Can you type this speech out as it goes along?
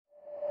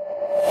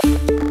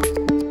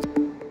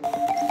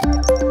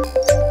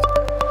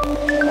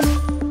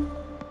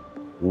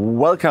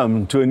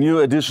Welcome to a new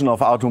edition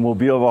of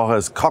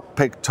Automobilwoche's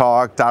Cockpit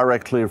Talk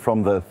directly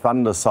from the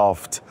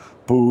THUNDERSOFT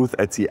booth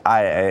at the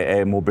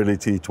IAA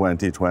Mobility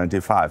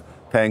 2025.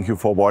 Thank you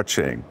for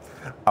watching.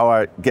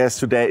 Our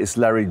guest today is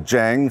Larry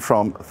Geng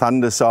from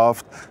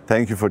THUNDERSOFT.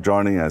 Thank you for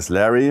joining us,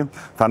 Larry.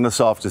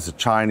 THUNDERSOFT is a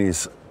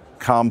Chinese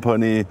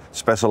company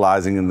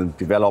specializing in the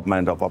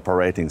development of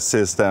operating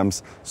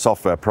systems,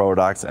 software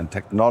products and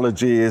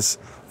technologies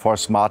for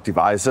smart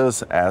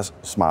devices as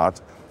smart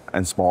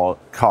and small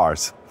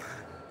cars.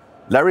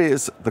 Larry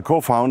is the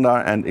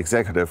co-founder and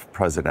executive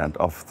president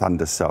of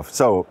THUNDERSOFT.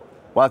 So,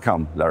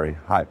 welcome, Larry.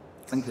 Hi.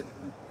 Thank you.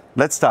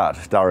 Let's start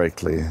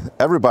directly.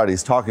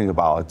 Everybody's talking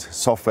about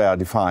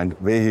software-defined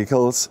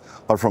vehicles,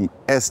 but from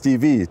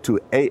SDV to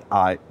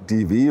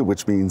AIDV,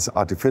 which means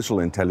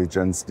artificial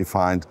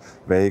intelligence-defined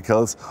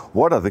vehicles,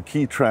 what are the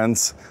key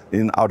trends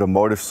in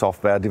automotive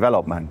software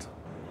development?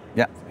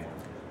 Yeah.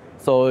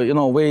 So,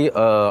 we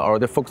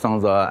already focus on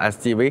the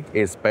SDV,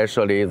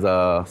 especially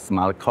the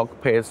smart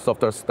cockpit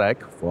software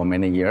stack for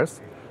many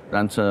years.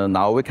 And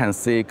now we can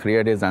see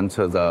clearly that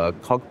the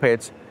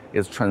cockpit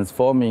is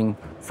transforming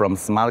from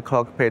smart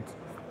cockpit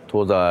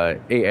to the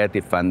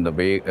AI-defined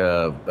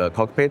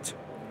cockpit.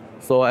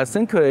 So I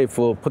think if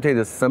we put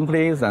it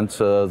simply, that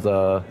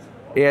the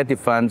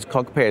AI-defined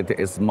cockpit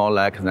is more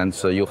like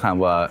that you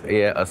have an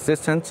AI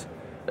assistant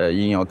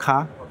in your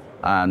car,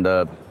 and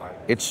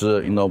it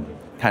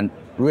can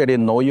really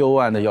know you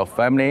and your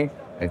family.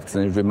 It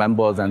can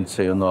remember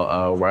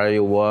that where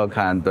you work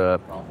and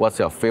what's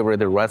your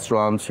favorite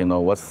restaurant.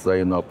 What's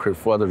the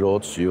preferred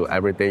route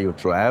every day you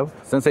drive.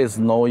 Since it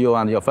know you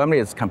and your family,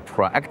 it can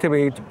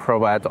proactively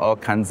provide all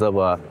kinds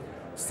of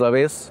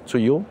service to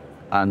you,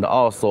 and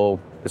also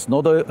it's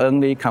not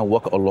only can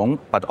work alone,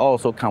 but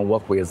also can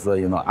work with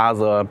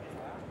other,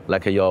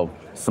 like your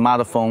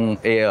smartphone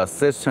AI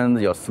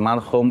assistant, your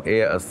smart home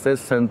AI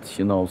assistant.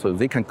 So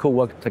they can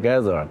co-work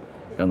together.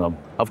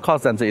 Of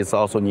course, and it's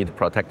also need to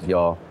protect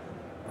your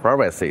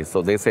privacy.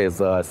 So this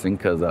is, I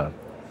think, the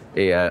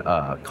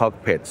AI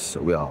cockpit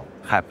will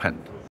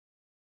happen.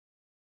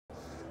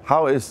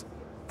 How is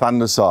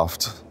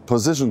THUNDERSOFT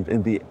positioned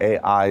in the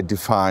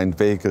AI-defined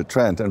vehicle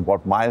trend, and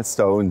what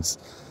milestones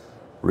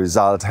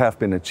results have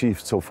been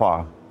achieved so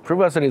far?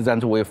 Previously,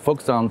 that we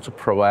focused on to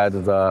provide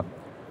the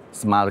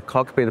smart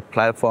cockpit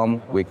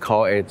platform. We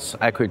call it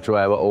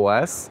EquiDrive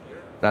OS.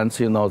 And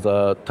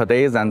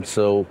today,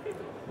 that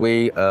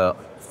we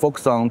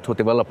focus on to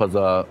develop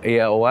the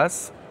AI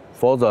OS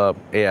for the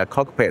AI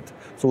cockpit.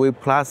 So we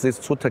plus these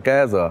two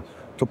together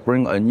to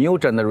bring a new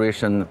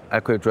generation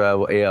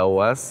EquiDrive AI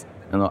OS,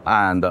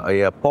 and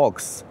AI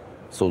box,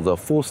 so the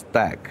full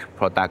stack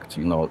product,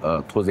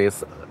 to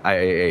this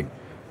IAA,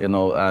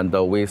 and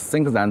we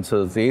think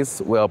that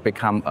this will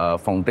become a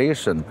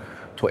foundation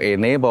to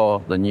enable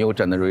the new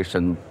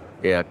generation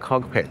AI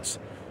cockpit.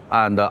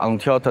 And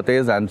until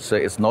today, that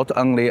it's not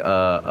only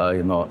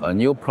a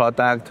new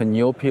product, a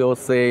new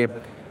POC.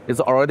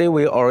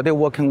 We already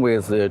working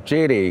with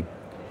Geely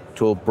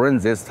to bring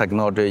this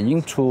technology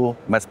into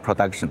mass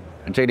production.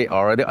 And Geely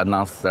already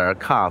announced their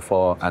car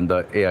for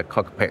the AI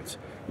cockpit.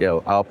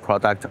 Our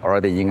product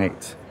already in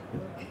it.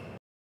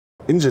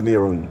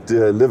 Engineering,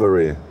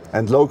 delivery,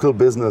 and local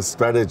business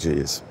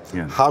strategies.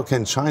 Yeah. How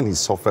can Chinese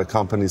software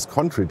companies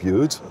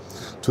contribute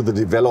to the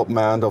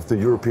development of the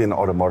European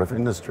automotive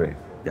industry?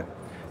 Yeah.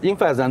 In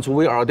fact,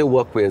 we already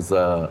work with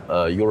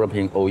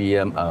European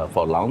OEM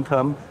for long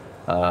term.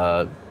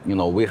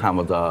 We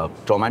have the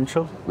joint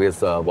venture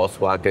with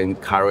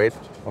Volkswagen Carried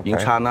in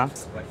China.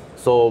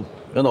 So,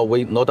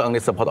 we not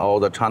only support all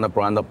the China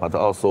brand, but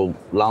also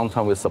long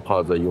term we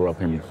support the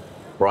European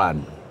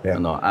brand. Yeah.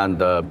 And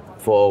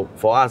for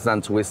us,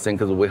 and we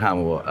think we have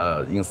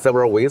in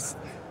several ways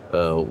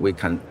we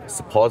can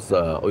support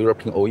the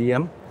European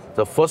OEM.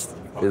 The first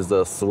is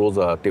through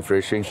the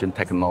differentiation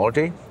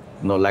technology.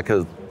 Like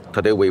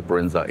today we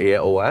bring the AI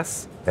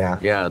OS.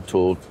 Yeah.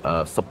 To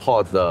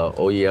support the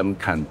OEM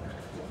can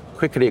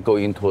quickly go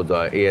into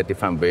the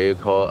AI-defined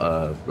vehicle,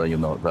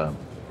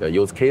 the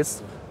use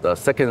case. The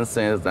second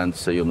thing is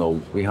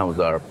that we have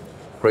the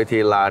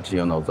pretty large,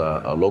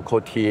 the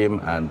local team,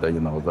 and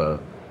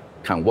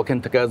can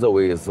working together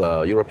with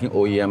European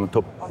OEM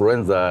to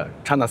bring the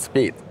China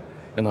speed,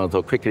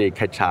 to quickly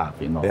catch up,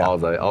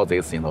 all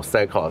these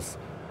cycles.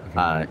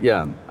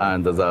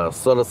 And the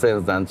third thing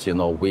is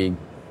that we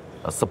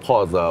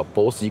support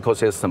both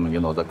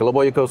ecosystem, the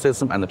global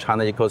ecosystem and the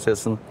China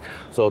ecosystem.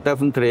 So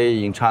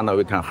definitely in China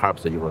we can help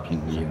the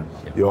European Union.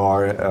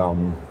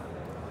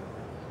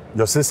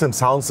 Your system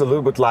sounds a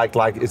little bit like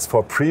it's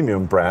for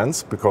premium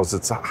brands because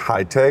it's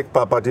high tech,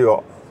 but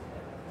you're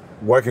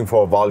working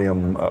for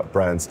volume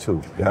brands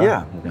too.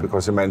 Yeah?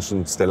 Because you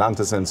mentioned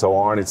Stellantis and so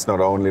on. It's not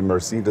only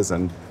Mercedes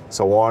and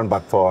so on,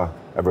 but for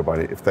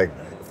everybody if they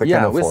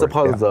can afford. We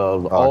support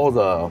all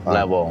the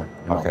level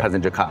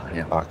passenger car.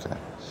 Okay.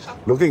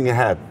 Looking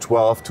ahead,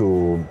 12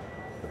 to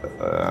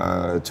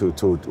 1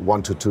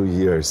 to 2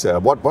 years,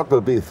 what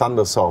will be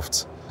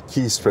THUNDERSOFT's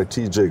key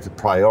strategic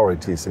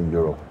priorities in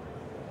Europe?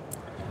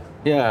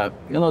 Yeah,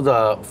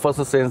 the first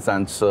thing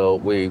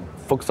that we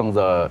focus on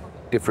the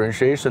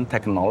differentiation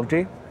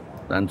technology.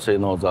 And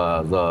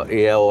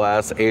the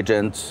ALS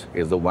agent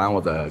is one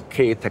of the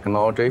key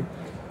technology.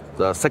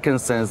 The second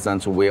thing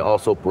that we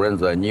also bring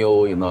the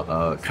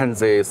new,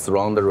 Kenzie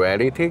surround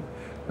reality,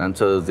 and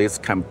this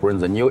can bring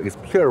the new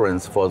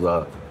experience for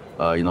the,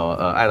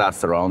 ADAS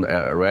surround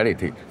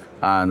reality.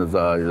 And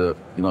the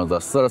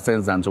third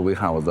thing that we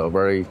have the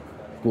very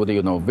good,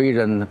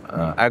 vision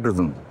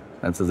algorithm.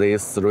 And so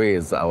these three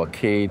is our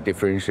key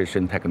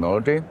differentiation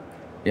technology.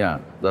 Yeah,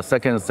 the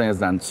second thing is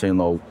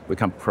that we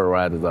can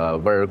provide the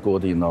very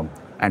good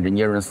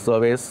engineering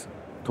service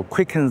to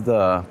quicken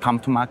the time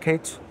to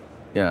market.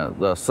 Yeah,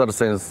 the third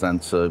thing is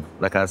that,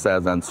 like I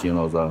said, that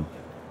the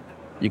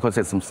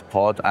ecosystem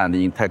support and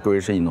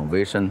integration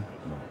innovation.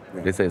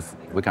 This is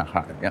we can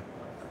have. Yeah.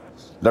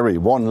 Larry,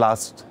 one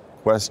last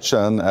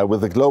question.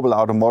 With the global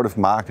automotive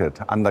market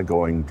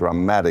undergoing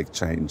dramatic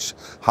change,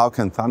 how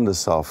can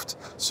THUNDERSOFT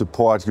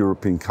support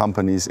European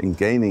companies in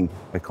gaining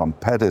a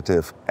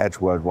competitive edge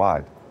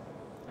worldwide?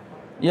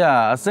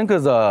 Yeah, I think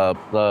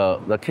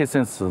the key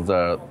things is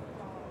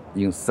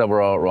in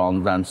several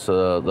rounds. And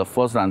the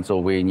first one,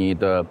 we need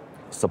to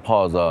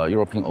support the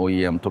European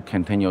OEM to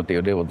continue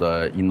to deliver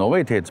the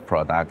innovative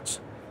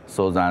products,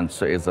 so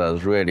that it's a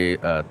really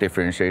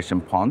differentiation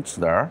point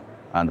there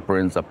and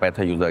brings a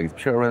better user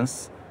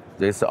experience.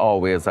 This is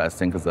always, I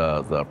think,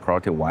 the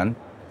priority one.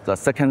 The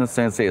second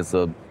thing is,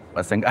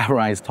 I think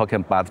everyone is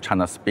talking about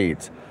China speed.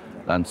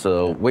 And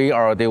we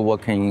are already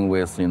working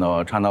with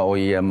China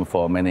OEM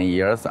for many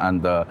years,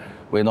 and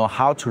we know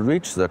how to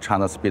reach the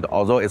China speed,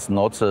 although it's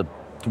not, to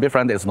be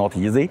frank, it's not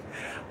easy.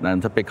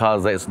 And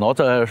because it's not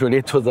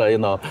related to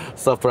the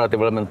software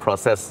development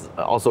process,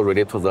 also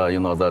related to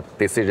the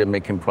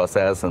decision-making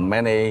process, and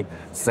many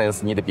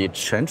things need to be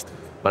changed.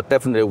 But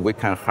definitely we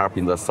can help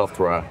in the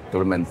software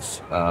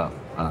development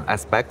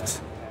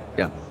aspect.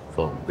 Yeah,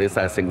 so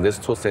I think these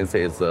two things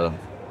is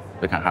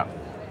we can help.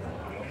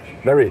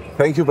 Larry,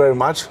 thank you very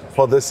much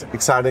for this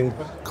exciting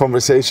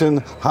conversation.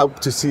 Hope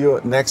to see you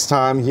next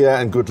time here,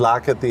 and good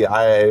luck at the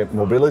IAA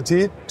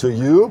Mobility to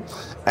you.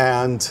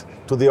 And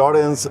to the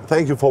audience,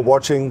 thank you for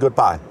watching.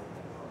 Goodbye.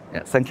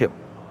 Yeah, thank you.